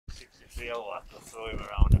3 hours, I can throw him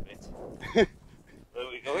around a bit. Where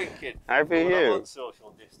are we going, kid? How are you? On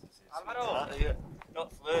social distances.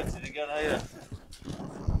 Not flirting again, are you?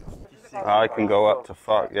 I can go up to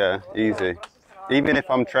fuck, yeah, easy. Even if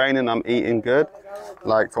I'm training, I'm eating good.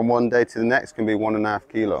 Like from one day to the next can be 1.5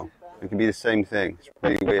 kilo. It can be the same thing. It's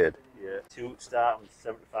pretty weird. Yeah, start on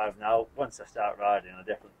 75 now. Once I start riding, I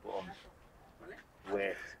definitely put on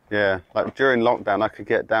weight. Yeah, like during lockdown, I could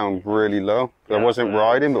get down really low. I wasn't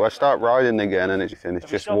riding, but I start riding again, and it's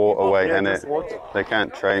just water weight, and they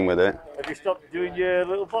can't train with it. Have you stopped doing your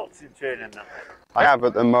little boxing training now? I have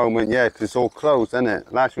at the moment, yeah, because it's all closed, isn't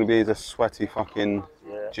it? Last will be the sweaty fucking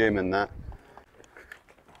gym and that.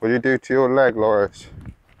 What do you do to your leg, Loris?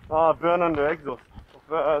 Burn on the exhaust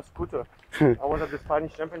of a scooter. I was at the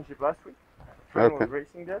Spanish Championship last week. I was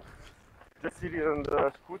racing there. Just sitting on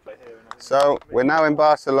the scooter. So we're now in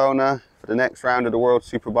Barcelona for the next round of the World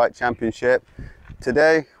Superbike Championship.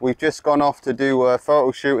 Today we've just gone off to do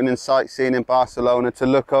photo shooting and sightseeing in Barcelona to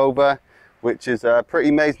look over, which is pretty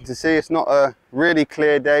amazing to see. It's not a really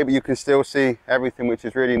clear day, but you can still see everything, which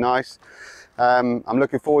is really nice. I'm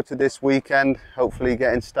looking forward to this weekend, hopefully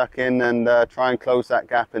getting stuck in and try and close that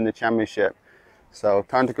gap in the championship. So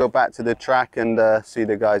time to go back to the track and see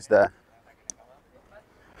the guys there.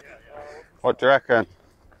 What do you reckon?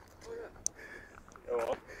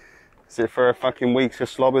 Is it for a fucking week's of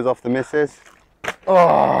slobbers off the missus?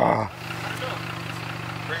 Oh!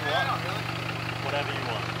 Bring what? Whatever you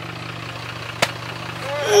want.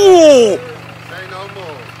 Ooh! Say no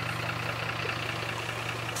more.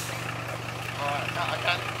 Alright, no, I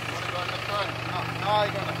can't. You want to go in the front? No, you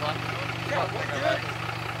go in the front. Yeah, what you doing?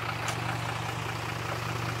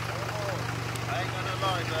 I ain't gonna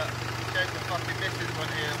lie, but you said the fucking missus went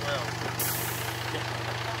here well.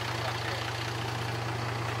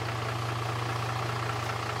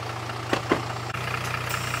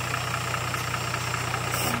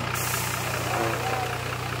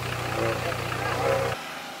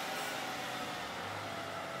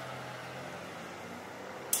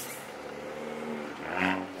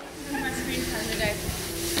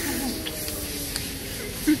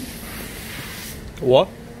 What?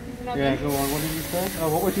 Yeah, go on. What did you say? Oh,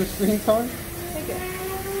 what was your screen time? Okay.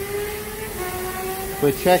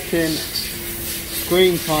 We're checking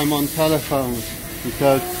screen time on telephones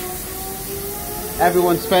because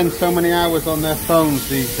everyone spends so many hours on their phones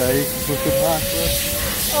these days. What's your password?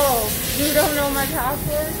 Oh, you don't know my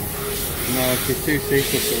password? No, it's too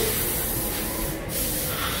secretive.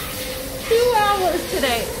 2 hours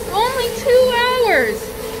today. Only 2 hours.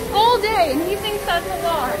 All day, and he thinks that's a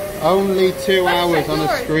lot. Only 2 hours on a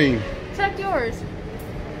screen. Check yours.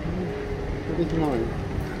 What is mine?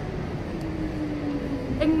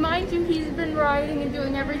 And mind you, he's been riding and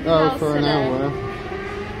doing everything else for an today. hour.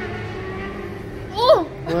 Oh!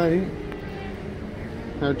 Wait.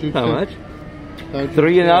 How much?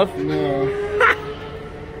 3.5? No.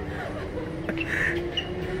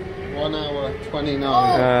 1 hour 29. Oh,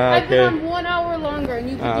 I've been on 1 hour longer, and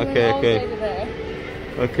you've been doing all day today.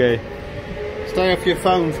 Okay. Stay off your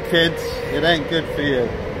phones, kids. It ain't good for you.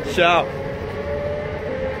 Ciao.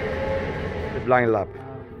 The blind lap.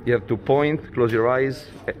 You have to point, close your eyes,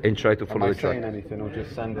 and try to follow the track. Am I saying anything or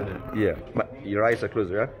just sending it? Yeah, but your eyes are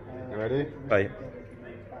closed, yeah? You ready? Bye.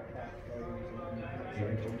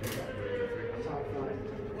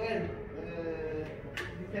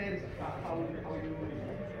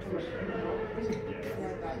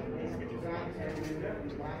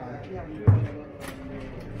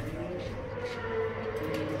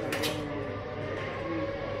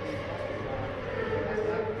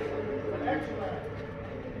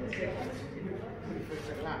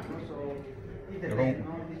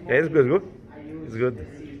 Yeah, it's good, good. It's good.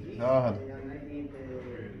 Oh.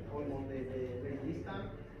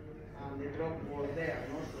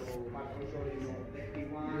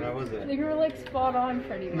 How was it? You were like spot on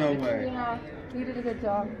pretty much. No way. Yeah, you did a good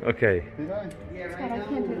job. Okay. Did I? God, I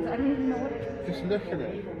can't do this. I don't even know what it is. Just look at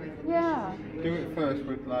it. Yeah. Do it first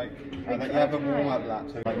with like you have a warm-up lap,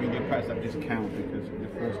 so like when you press that, just count because the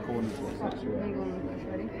first corner is what sets you Let me up. go in first.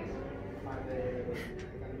 Ready?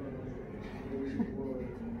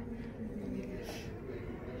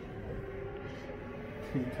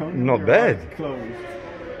 Not bad. Closed.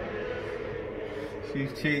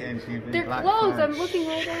 She's cheating. She's been They're black closed. flagged. I'm looking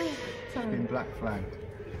right at it. She's been black flagged.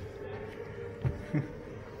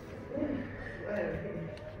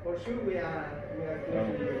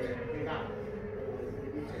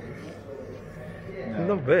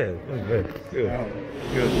 Not bad. Not bad. Good. Oh.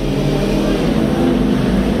 Good.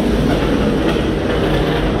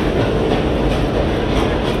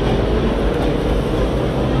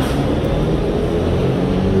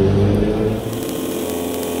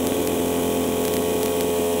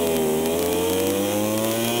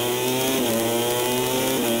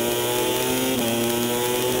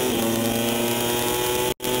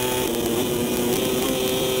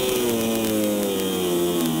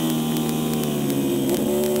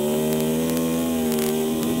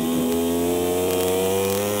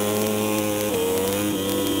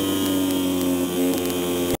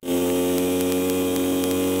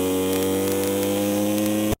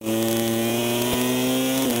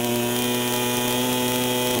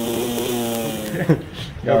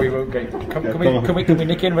 No, we won't go. Can we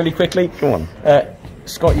nick in really quickly? Go on.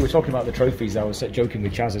 Scott, you were talking about the trophies. I was joking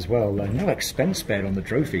with Chaz as well. No expense spared on the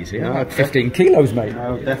trophies here. No, Like 15 kilos, mate.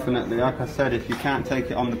 No, definitely. Like I said, if you can't take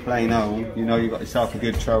it on the plane home, you know you've got yourself a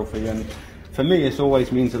good trophy. And for me, it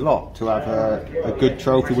always means a lot to have a good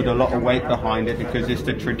trophy with a lot of weight behind it, because it's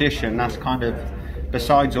the tradition. That's kind of,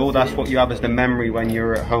 besides all, that's what you have as the memory when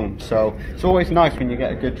you're at home. So it's always nice when you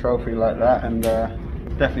get a good trophy like that, and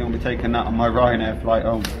definitely won't be taking that on my Ryanair flight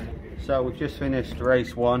home. So we've just finished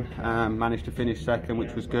race 1, managed to finish 2nd,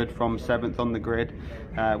 which was good, from 7th on the grid.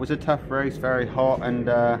 It was a tough race, very hot, and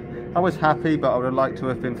I was happy, but I would have liked to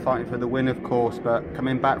have been fighting for the win, of course. But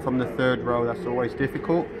coming back from the 3rd row, that's always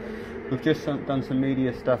difficult. We've just done some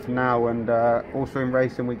media stuff now, and also in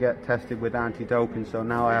racing we get tested with anti-doping, so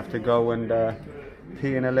now I have to go and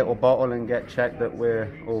pee in a little bottle and get checked that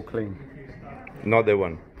we're all clean. Not the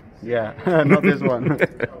one. Yeah, not this one.